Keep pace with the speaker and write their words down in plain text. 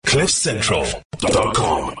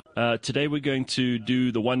CliffCentral.com. Today we're going to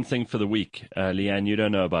do the one thing for the week. Leanne, you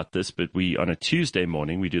don't know about this, but on a Tuesday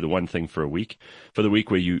morning, we do the one thing for the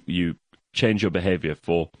week where you change your behavior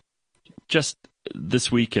for just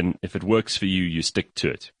this week, and if it works for you, you stick to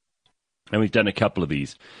it. And we've done a couple of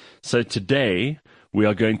these. So today we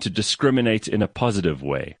are going to discriminate in a positive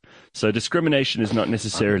way. So discrimination is not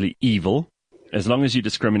necessarily evil, as long as you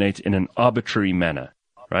discriminate in an arbitrary manner.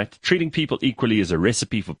 Right? Treating people equally is a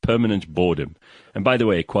recipe for permanent boredom. And by the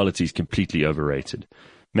way, equality is completely overrated.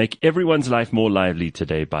 Make everyone's life more lively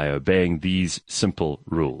today by obeying these simple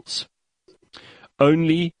rules.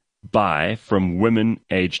 Only buy from women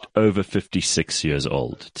aged over 56 years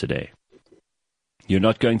old today. You're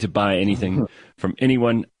not going to buy anything from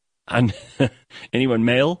anyone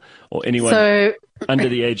male or anyone under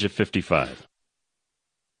the age of 55.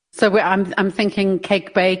 So I'm thinking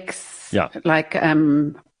cake bakes. Yeah. Like,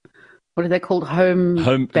 what are they called?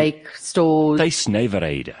 Home bake stores. Thuis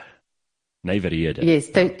neighborhede. Yes,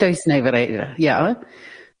 thuis neighborhede. Yeah.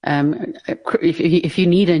 If you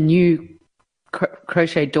need a new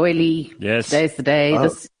crochet doily, yes, today's the day.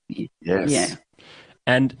 Yes. Yeah.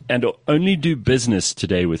 And only do business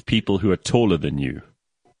today with people who are taller than you.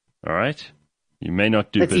 All right? You may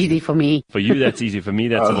not do That's business. easy for me. For you, that's easy. For me,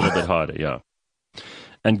 that's a little bit harder, yeah.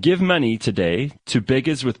 And give money today to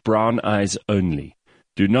beggars with brown eyes only.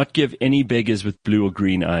 Do not give any beggars with blue or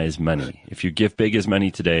green eyes money. If you give beggars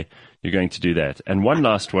money today, you're going to do that. And one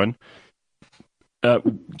last one.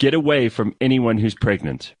 Get away from anyone who's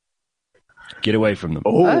pregnant. Get away from them.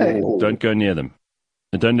 Oh. Don't go near them.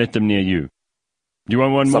 And don't let them near you. You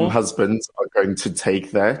want one more? Some husbands are going to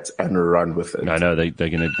take that and run with it. I know, they're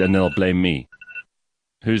going to, then they'll blame me.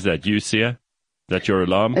 Who's that? You, Sia? Is that your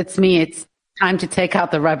alarm? It's me. It's time to take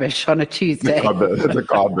out the rubbish on a Tuesday. The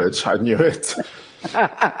garbage. I knew it.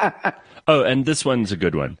 Oh, and this one's a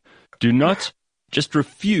good one. Do not just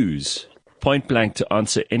refuse point blank to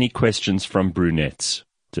answer any questions from brunettes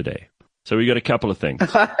today. So we got a couple of things.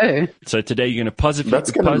 So today you're going to positively...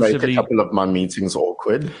 That's going to make a couple of my meetings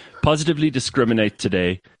awkward. Positively discriminate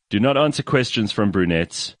today. Do not answer questions from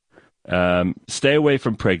brunettes. Stay away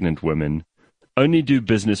from pregnant women. Only do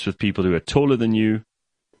business with people who are taller than you.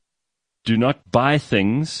 Do not buy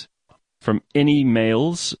things from any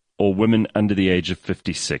males or women under the age of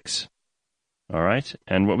 56. All right?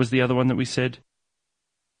 And what was the other one that we said?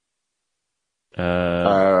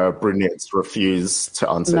 Brunettes refuse to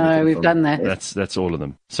answer. No, we've done that. That's all of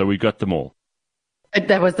them. So we got them all.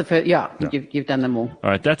 That was the first. Yeah, no. You've done them all.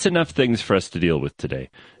 All right, that's enough things for us to deal with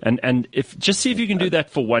today. And if just see if you can do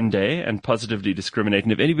that for one day and positively discriminate.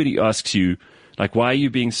 And if anybody asks you, like, why are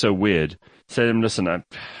you being so weird? Say to them, listen, I'm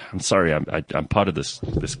sorry, I'm part of this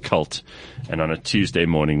cult, and on a Tuesday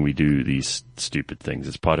morning we do these stupid things.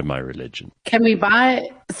 It's part of my religion. Can we buy?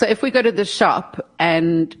 So if we go to the shop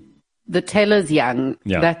and the teller's young,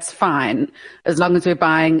 that's fine, as long as we're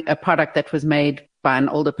buying a product that was made by an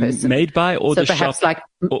older person. Made by, or so the shop,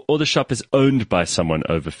 or the shop is owned by someone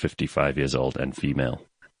over 55 years old and female.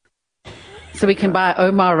 So we can buy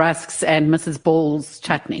Omar rusks and Mrs. Ball's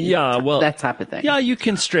chutney. Yeah, well, that type of thing. Yeah, you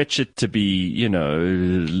can stretch it to be,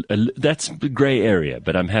 that's the gray area,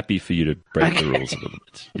 but I'm happy for you to break the rules a little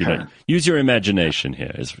bit. Use your imagination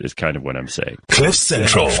here is kind of what I'm saying.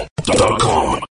 CliffCentral.com